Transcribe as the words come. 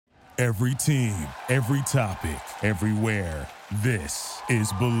Every team, every topic, everywhere. This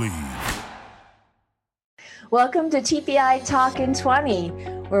is Believe. Welcome to TPI Talkin' 20,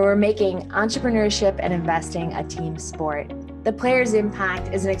 where we're making entrepreneurship and investing a team sport. The Players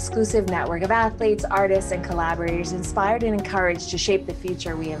Impact is an exclusive network of athletes, artists, and collaborators inspired and encouraged to shape the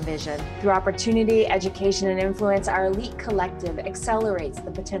future we envision. Through opportunity, education, and influence, our elite collective accelerates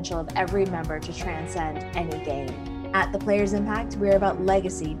the potential of every member to transcend any game. At the Players Impact, we are about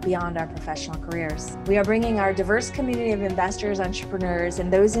legacy beyond our professional careers. We are bringing our diverse community of investors, entrepreneurs,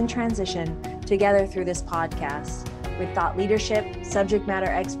 and those in transition together through this podcast with thought leadership, subject matter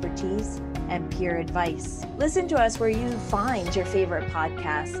expertise, and peer advice. Listen to us where you find your favorite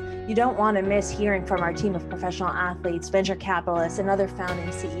podcasts. You don't want to miss hearing from our team of professional athletes, venture capitalists, and other founding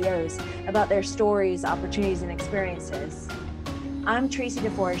CEOs about their stories, opportunities, and experiences. I'm Tracy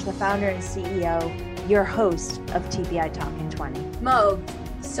DeForge, the founder and CEO, your host of TPI Talkin' 20. Mo,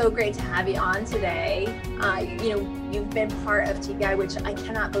 so great to have you on today. You've been part of TPI, which I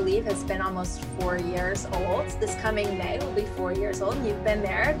cannot believe has been almost 4 years old. This coming May will be 4 years old, and you've been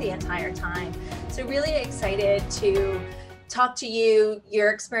there the entire time. So really excited to talk to you, your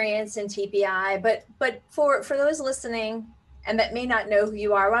experience in TPI. But for those listening and that may not know who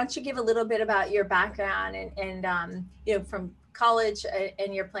you are, why don't you give a little bit about your background and from college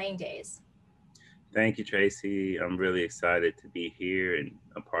and your playing days? Thank you, Tracy. I'm really excited to be here and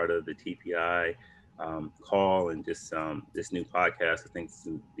a part of the TPI call and just this new podcast. I think this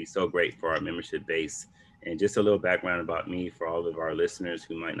will be so great for our membership base. And just a little background about me for all of our listeners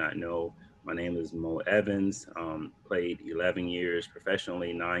who might not know. My name is Mo Evans. Played 11 years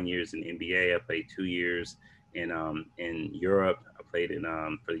professionally, 9 years in NBA. I played 2 years in Europe. I played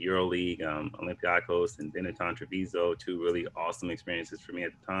for the EuroLeague, Olympiacos, and Benetton Treviso. 2 really awesome experiences for me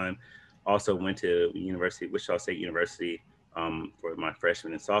at the time. Also went to Wichita State University for my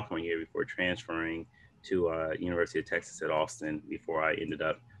freshman and sophomore year before transferring to University of Texas at Austin before I ended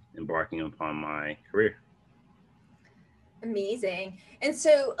up embarking upon my career. Amazing. And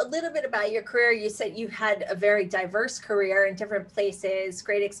so a little bit about your career. You said you had a very diverse career in different places,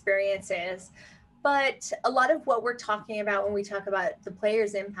 great experiences. But a lot of what we're talking about when we talk about the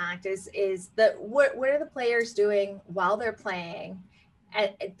players' impact is that what are the players doing while they're playing?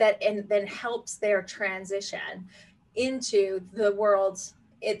 And then helps their transition into the world,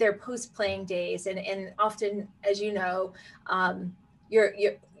 their post-playing days. And often, as you know,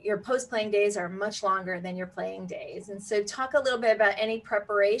 your post-playing days are much longer than your playing days. And so talk a little bit about any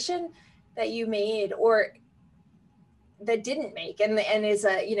preparation that you made or that didn't make and is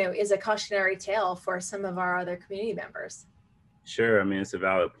a cautionary tale for some of our other community members. Sure. I mean, it's a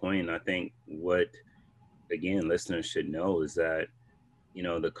valid point. I think what, again, listeners should know is that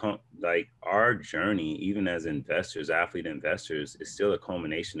our journey, even as investors, athlete investors, is still a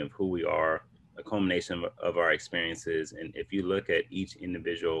culmination of who we are, a culmination of our experiences. And if you look at each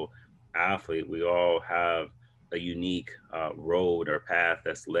individual athlete, we all have a unique road or path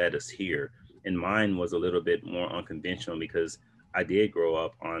that's led us here. And mine was a little bit more unconventional because I did grow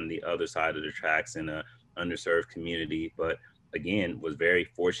up on the other side of the tracks in an underserved community, but again, was very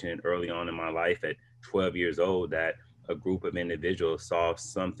fortunate early on in my life at 12 years old that a group of individuals saw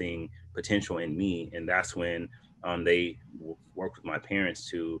something potential in me. And that's when they worked with my parents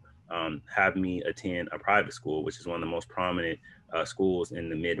to have me attend a private school, which is one of the most prominent schools in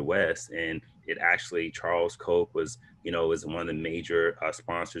the Midwest. And it actually, Charles Koch was one of the major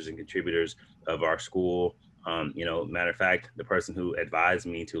sponsors and contributors of our school. Matter of fact, the person who advised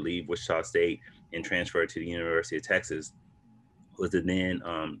me to leave Wichita State and transfer to the University of Texas was the then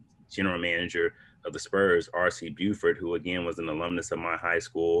general manager of the Spurs, R.C. Buford, who again was an alumnus of my high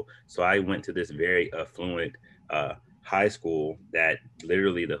school. So I went to this very affluent high school that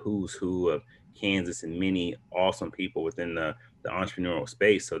literally the who's who of Kansas and many awesome people within the entrepreneurial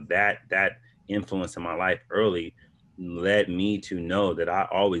space. So that influence in my life early led me to know that I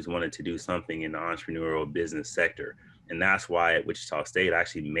always wanted to do something in the entrepreneurial business sector. And that's why at Wichita State, I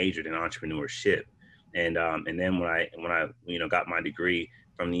actually majored in entrepreneurship. And then when I got my degree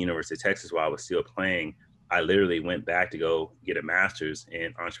from the University of Texas while I was still playing, I literally went back to go get a master's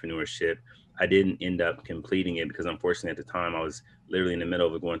in entrepreneurship. I didn't end up completing it because unfortunately at the time I was literally in the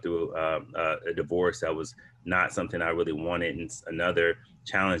middle of going through a divorce that was not something I really wanted, and another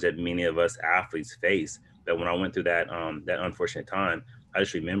challenge that many of us athletes face. But when I went through that unfortunate time, I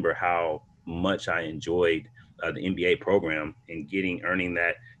just remember how much I enjoyed the MBA program and earning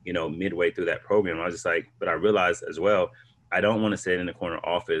that midway through that program. I was just like, but I realized as well, I don't want to sit in the corner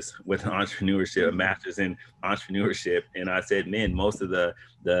office with entrepreneurship, a master's in entrepreneurship. And I said, man, most of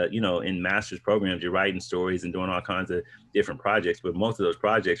in master's programs, you're writing stories and doing all kinds of different projects, but most of those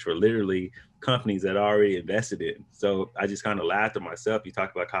projects were literally companies that I already invested in. So I just kind of laughed at myself. You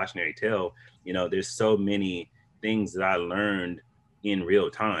talk about cautionary tale, there's so many things that I learned in real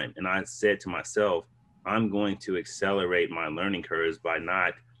time. And I said to myself, I'm going to accelerate my learning curves by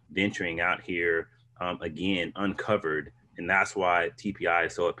not venturing out here again, uncovered. And that's why TPI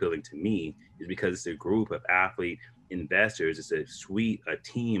is so appealing to me, is because it's a group of athlete investors. It's a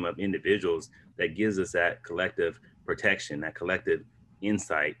team of individuals that gives us that collective protection, that collective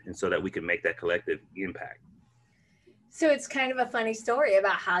insight, and so that we can make that collective impact. So it's kind of a funny story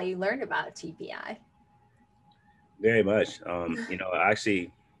about how you learned about TPI. Very much. I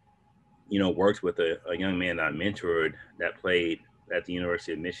actually, worked with a young man that I mentored that played at the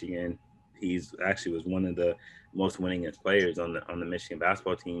University of Michigan. He's actually was one of the most winningest players on the Michigan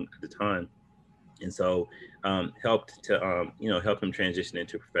basketball team at the time. And so helped him transition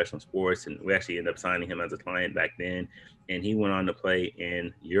into professional sports. And we actually ended up signing him as a client back then. And he went on to play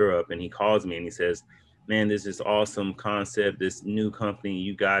in Europe, and he calls me and he says, man, this is awesome concept, this new company.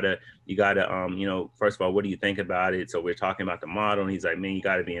 You gotta, first of all, what do you think about it? So we're talking about the model, and he's like, man, you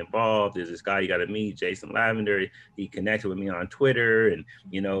gotta be involved. There's this guy you gotta meet, Jason Lavender. He connected with me on Twitter, and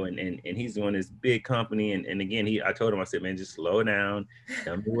and he's doing this big company. And again, I told him, I said, man, just slow down,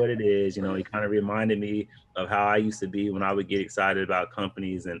 tell me what it is. He kind of reminded me of how I used to be when I would get excited about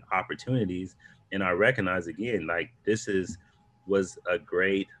companies and opportunities. And I recognize again, like was a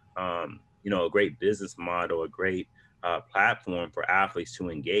great, a great business model, a great platform for athletes to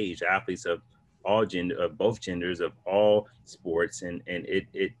engage, athletes of all gender, of both genders, of all sports. And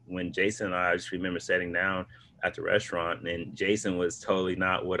it when Jason and I just remember sitting down at the restaurant, and Jason was totally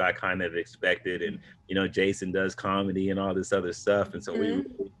not what I kind of expected. And, Jason does comedy and all this other stuff. And so we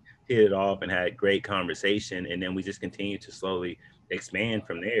really hit it off and had great conversation. And then we just continued to slowly expand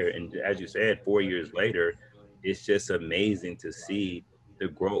from there. And as you said, 4 years later, it's just amazing to see the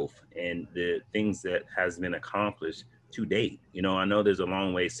growth and the things that has been accomplished to date. I know there's a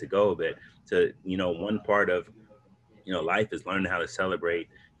long ways to go, but one part of, life is learning how to celebrate,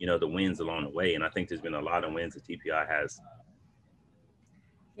 the wins along the way. And I think there's been a lot of wins that TPI has.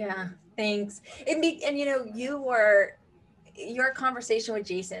 Yeah, thanks. And your conversation with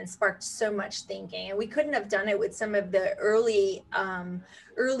Jason sparked so much thinking, and we couldn't have done it with some of the early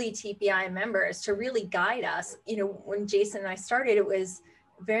TPI members to really guide us. When Jason and I started, it was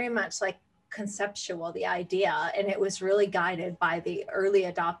very much like conceptual, the idea, and it was really guided by the early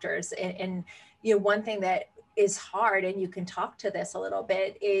adopters. And one thing that is hard, and you can talk to this a little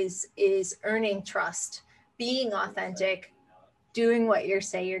bit, is earning trust, being authentic, doing what you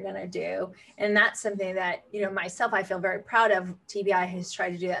say you're going to do. And that's something that, myself, I feel very proud of. TBI has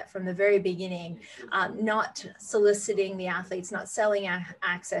tried to do that from the very beginning, not soliciting the athletes, not selling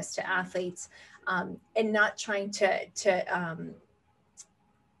access to athletes, and not trying to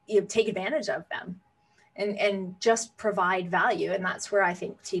take advantage of them, and just provide value. And that's where I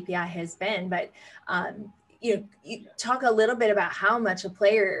think TPI has been. But you talk a little bit about how much a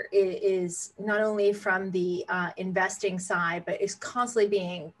player is not only from the investing side, but is constantly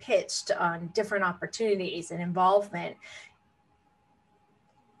being pitched on different opportunities and involvement.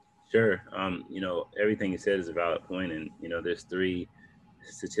 Sure. Everything you said is a valid point. And, there's 3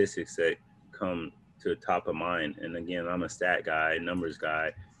 statistics that come to the top of mind. And again, I'm a stat guy, numbers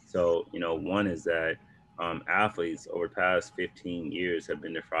guy. So, one is that athletes over the past 15 years have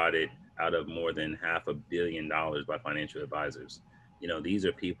been defrauded out of more than $500 million by financial advisors. These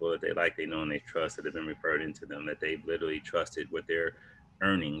are people that they know and they trust, that have been referred into them, that they've literally trusted with their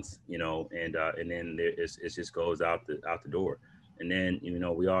earnings, and then it just goes out the door. And then,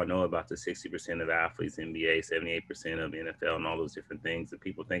 we all know about the 60% of athletes, NBA, 78% of NFL, and all those different things. And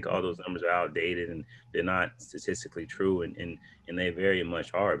people think all those numbers are outdated and they're not statistically true. And they very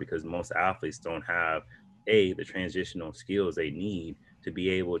much are, because most athletes don't have the transitional skills they need to be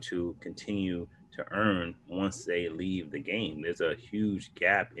able to continue to earn once they leave the game. There's a huge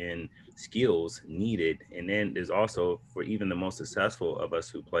gap in skills needed. And then there's also, for even the most successful of us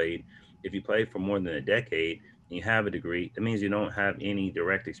who played, if you played for more than a decade and you have a degree, that means you don't have any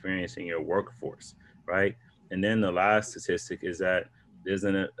direct experience in your workforce, right? And then the last statistic is that there's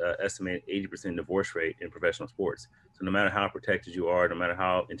an estimated 80% divorce rate in professional sports. So no matter how protected you are, no matter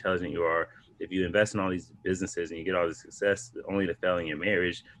how intelligent you are, if you invest in all these businesses and you get all this success only to fail in your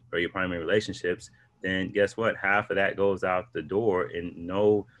marriage or your primary relationships, then guess what? Half of that goes out the door, and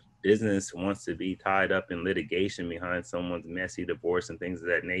no business wants to be tied up in litigation behind someone's messy divorce and things of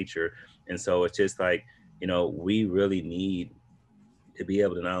that nature. And so it's just like, we really need to be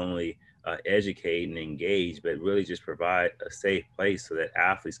able to not only educate and engage, but really just provide a safe place so that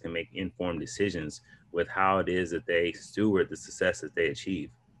athletes can make informed decisions with how it is that they steward the success that they achieve.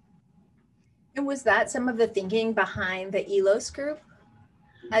 And was that some of the thinking behind the ELOS group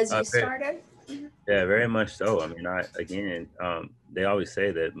as you Very, started? yeah, very much so. I mean, they always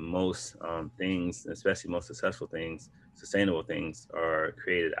say that most things, especially most successful things, sustainable things, are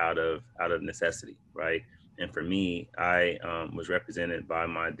created out of necessity, right? And for me, I was represented by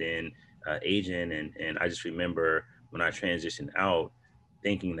my then agent, and I just remember when I transitioned out,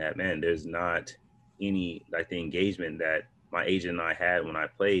 thinking that, man, there's not any, like, the engagement that my agent and I had when I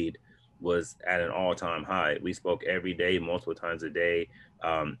played was at an all-time high. We spoke every day, multiple times a day.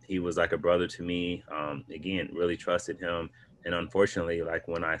 He was like a brother to me. Again, really trusted him. And unfortunately, like,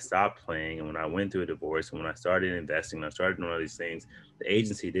 when I stopped playing and when I went through a divorce and when I started investing and I started doing all these things, the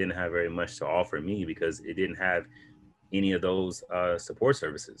agency didn't have very much to offer me because it didn't have any of those support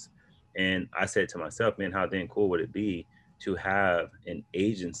services. And I said to myself, man, how then cool would it be to have an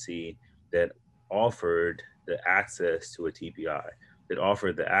agency that offered the access to a TPI, that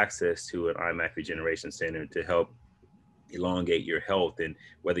offered the access to an IMAC regeneration center to help elongate your health, and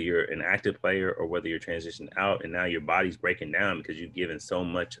whether you're an active player or whether you're transitioned out and now your body's breaking down because you've given so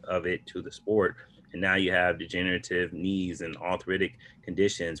much of it to the sport, and now you have degenerative knees and arthritic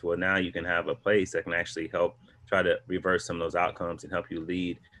conditions, well, now you can have a place that can actually help try to reverse some of those outcomes and help you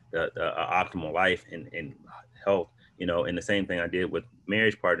lead the optimal life and health. And the same thing I did with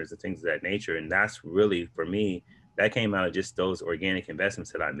marriage partners and things of that nature. And that's really, for me, that came out of just those organic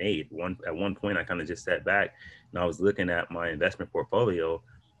investments that I made. At one point, I kind of just sat back and I was looking at my investment portfolio,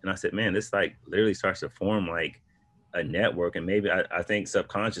 and I said, man, this like literally starts to form like a network. And maybe I think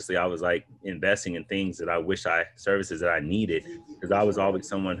subconsciously I was like investing in things that I wish services that I needed, because I was always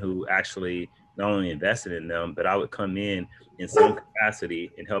someone who actually not only invested in them, but I would come in some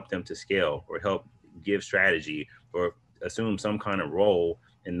capacity and help them to scale or help give strategy or assume some kind of role.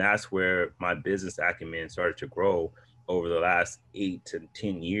 And that's where my business acumen started to grow over the last 8 to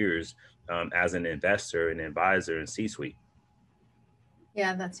 10 years, as an investor and advisor in C-suite.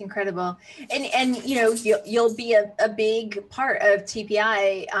 Yeah, that's incredible. And you'll be a big part of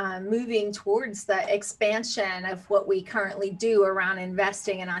TPI moving towards the expansion of what we currently do around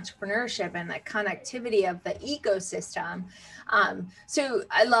investing and entrepreneurship and the connectivity of the ecosystem. So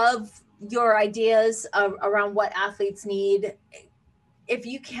I love your ideas around what athletes need. If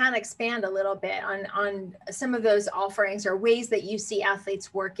you can expand a little bit on some of those offerings or ways that you see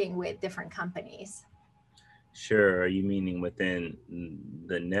athletes working with different companies. Sure. Are you meaning within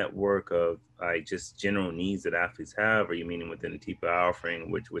the network of like just general needs that athletes have? Or are you meaning within the TPI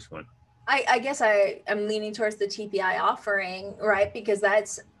offering? Which one? I guess I am leaning towards the TPI offering, right? Because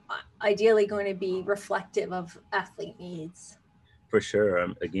that's ideally going to be reflective of athlete needs. For sure.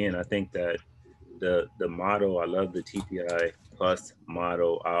 Again, I think that the model, I love the TPI plus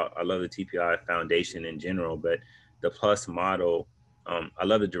model. I love the TPI foundation in general, but the plus model, I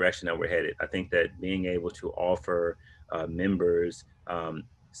love the direction that we're headed. I think that being able to offer members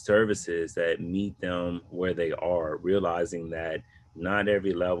services that meet them where they are, realizing that not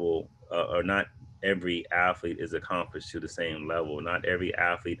every level or not every athlete is accomplished to the same level. Not every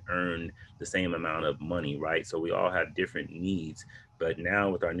athlete earned the same amount of money, right? So we all have different needs. But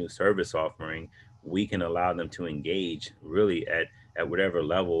now with our new service offering, we can allow them to engage really at whatever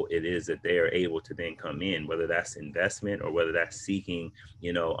level it is that they are able to then come in, whether that's investment or whether that's seeking,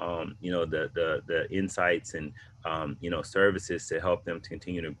 the insights and services to help them to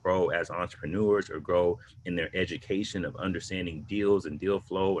continue to grow as entrepreneurs or grow in their education of understanding deals and deal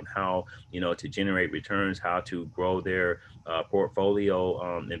flow and how to generate returns, how to grow their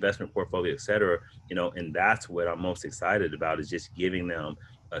portfolio, investment portfolio, et cetera. And that's what I'm most excited about, is just giving them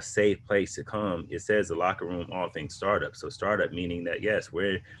a safe place to come. It says the locker room, all things startup. So startup meaning that, yes,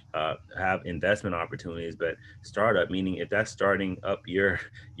 we have investment opportunities, but startup meaning if that's starting up your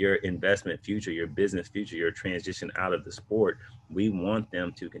investment future, your business future, your transition out of the sport, we want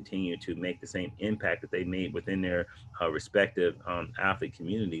them to continue to make the same impact that they made within their respective athlete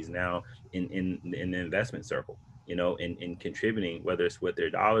communities now in the investment circle. In contributing, whether it's with their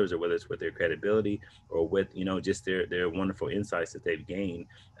dollars or whether it's with their credibility or with, just their wonderful insights that they've gained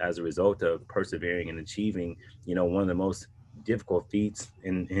as a result of persevering and achieving, one of the most difficult feats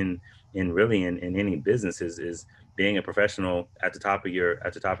in really in any business is being a professional at the top of your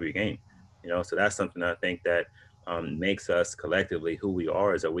game. So that's something I think that makes us collectively who we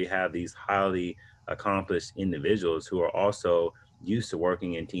are, is that we have these highly accomplished individuals who are also used to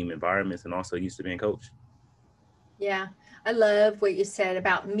working in team environments and also used to being coached. Yeah, I love what you said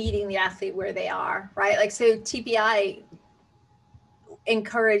about meeting the athlete where they are, right? Like, so TPI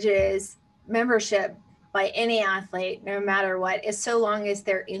encourages membership by any athlete, no matter what, is so long as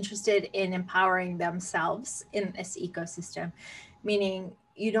they're interested in empowering themselves in this ecosystem, meaning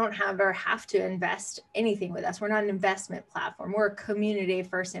you don't have to invest anything with us. We're not an investment platform. We're a community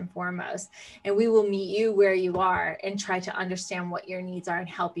first and foremost, and we will meet you where you are and try to understand what your needs are and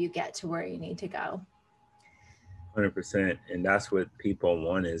help you get to where you need to go. 100%. And that's what people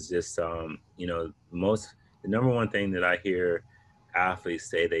want is just, the number one thing that I hear athletes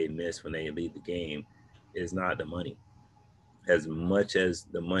say they miss when they leave the game is not the money. As much as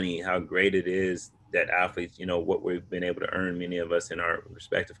the money, how great it is that athletes, what we've been able to earn, many of us in our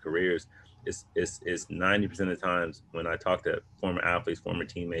respective careers, is 90% of the times when I talk to former athletes, former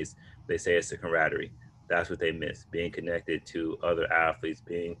teammates, they say it's the camaraderie. That's what they miss, being connected to other athletes,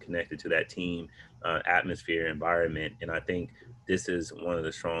 being connected to that team atmosphere, environment. And I think this is one of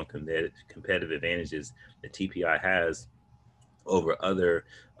the strong competitive advantages that TPI has over other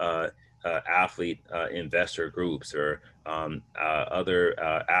athlete investor groups or other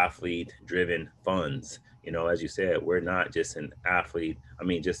athlete driven funds. As you said, we're not just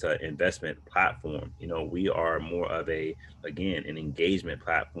just an investment platform. We are more of an engagement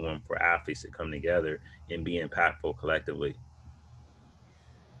platform for athletes to come together and be impactful collectively.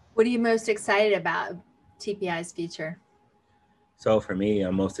 What are you most excited about TPI's future? So for me,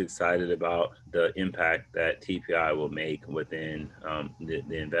 I'm most excited about the impact that TPI will make within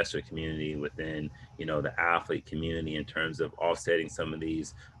the investor community, within the athlete community, in terms of offsetting some of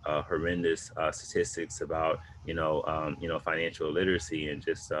these horrendous statistics about financial literacy and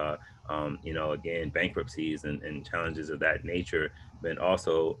just again bankruptcies and challenges of that nature. But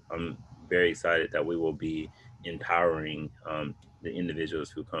also, I'm very excited that we will be empowering the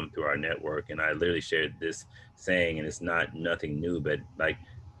individuals who come through our network. And I literally shared this saying, and it's not nothing new, but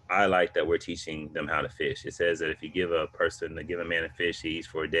I like that we're teaching them how to fish. It says that if you give a man a fish, he eats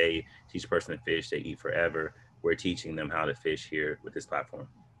for a day. Teach a person to fish, they eat forever. We're teaching them how to fish here with this platform.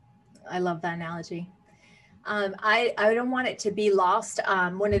 I love that analogy. I don't want it to be lost.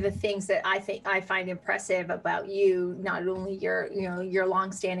 One of the things that I find impressive about you, not only your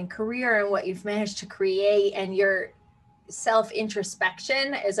longstanding career and what you've managed to create, and your self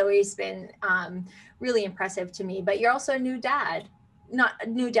introspection has always been really impressive to me. But you're also a new dad, not a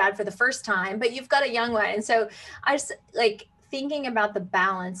new dad for the first time, but you've got a young one, and so I just like thinking about the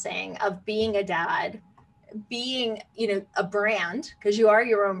balancing of being a dad, being a brand, because you are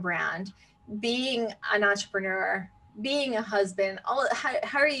your own brand, being an entrepreneur, being a husband.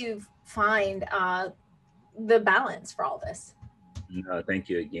 How do you find the balance for all this? No, thank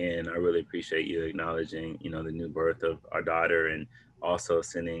you again. I really appreciate you acknowledging, the new birth of our daughter, and also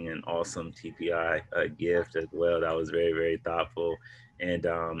sending an awesome TPI gift as well. That was very, very thoughtful. And,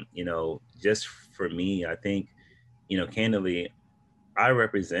 just for me, I think, candidly, I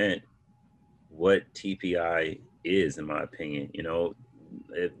represent what TPI is, in my opinion.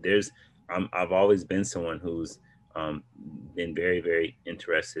 I've always been someone who's been very, very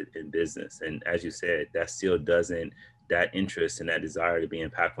interested in business. And as you said, that interest and that desire to be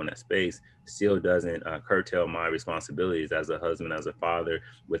impactful in that space still doesn't curtail my responsibilities as a husband, as a father,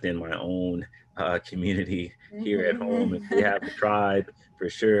 within my own community here at home. And we have a tribe for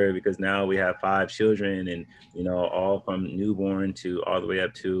sure, because now we have 5 children, and all from newborn to all the way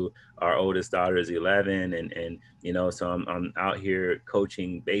up to our oldest daughter is 11, and so I'm out here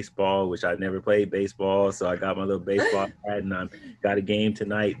coaching baseball, which I've never played baseball, so I got my little baseball hat, and I've got a game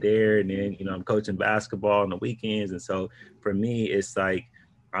tonight there, and then I'm coaching basketball on the weekends. And so for me, it's like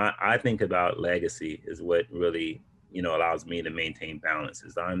I think about legacy is what really allows me to maintain balance.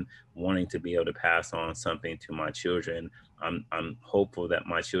 Is I'm wanting to be able to pass on something to my children. I'm hopeful that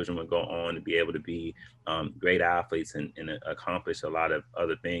my children will go on to be able to be great athletes and accomplish a lot of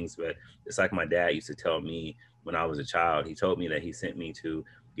other things. But it's like my dad used to tell me when I was a child. He told me that he sent me to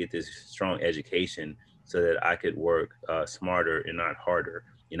get this strong education so that I could work smarter and not harder.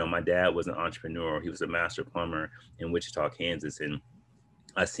 My dad was an entrepreneur. He was a master plumber in Wichita, Kansas, and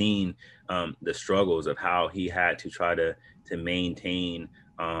I seen the struggles of how he had to try to maintain,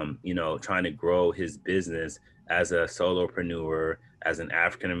 trying to grow his business as a solopreneur, as an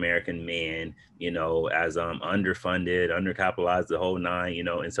African-American man, as underfunded, undercapitalized, the whole nine,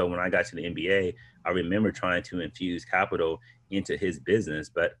 And so when I got to the NBA, I remember trying to infuse capital into his business,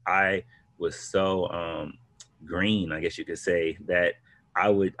 but I was so green, I guess you could say, that I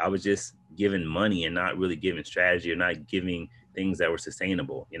was just giving money and not really giving strategy, or not giving things that were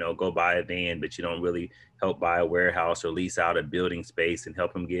sustainable. Go buy a van, but you don't really help buy a warehouse or lease out a building space and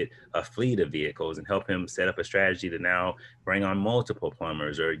help him get a fleet of vehicles and help him set up a strategy to now bring on multiple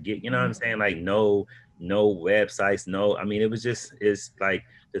plumbers or get, what I'm saying? Like no websites, it's like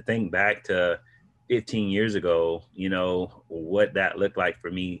to think back to 15 years ago, what that looked like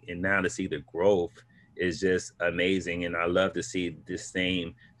for me. And now to see the growth is just amazing. And I love to see the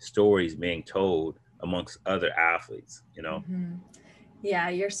same stories being told amongst other athletes, Mm-hmm. Yeah,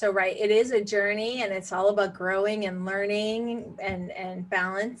 you're so right. It is a journey, and it's all about growing and learning and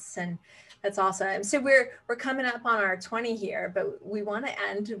balance. And that's awesome. So we're coming up on our 20 here, but we want to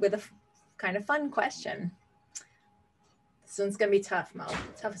end with a kind of fun question. This one's going to be tough, Mo.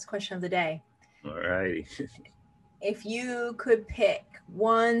 Toughest question of the day. All righty. If you could pick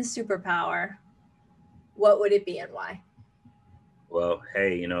one superpower, what would it be and why? Well,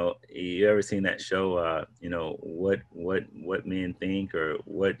 hey, you ever seen that show, what men think, or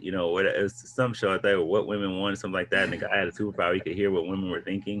what it's some show out there, or What Women Want, something like that. And the guy had a superpower. He could hear what women were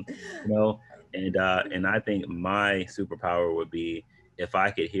thinking, and I think my superpower would be if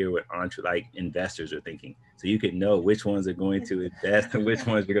I could hear what investors are thinking. So you could know which ones are going to invest and which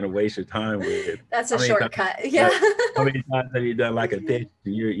ones you're going to waste your time with. That's a shortcut. Yeah. How many times have you done like a pitch?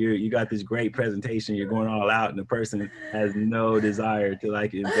 You got this great presentation, you're going all out, and the person has no desire to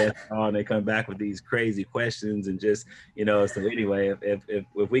invest on. They come back with these crazy questions and just, so anyway, if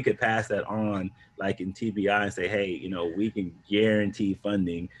we could pass that on in TBI and say, hey, we can guarantee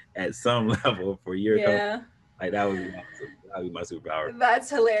funding at some level for your company. That would be awesome. That would be my superpower. That's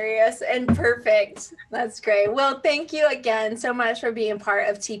hilarious and perfect. That's great. Well, thank you again so much for being part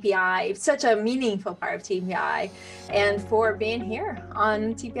of TPI, such a meaningful part of TPI, and for being here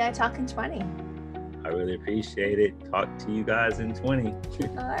on TPI Talking 20. I really appreciate it. Talk to you guys in 20.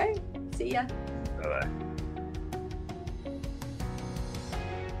 All right. See ya. Bye-bye.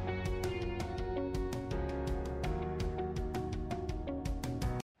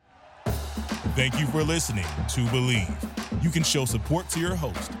 Thank you for listening to Believe. You can show support to your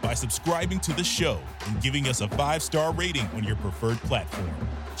host by subscribing to the show and giving us a 5-star rating on your preferred platform.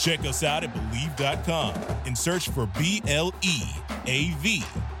 Check us out at Believe.com and search for BLEAV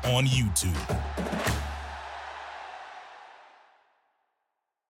on YouTube.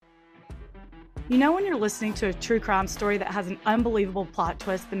 You know when you're listening to a true crime story that has an unbelievable plot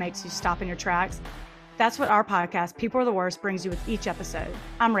twist that makes you stop in your tracks? That's what our podcast, People Are the Worst, brings you with each episode.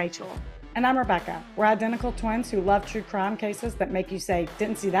 I'm Rachel. And I'm Rebecca. We're identical twins who love true crime cases that make you say,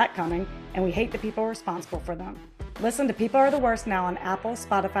 didn't see that coming, and we hate the people responsible for them. Listen to People Are the Worst now on Apple,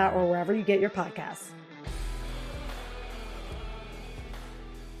 Spotify, or wherever you get your podcasts.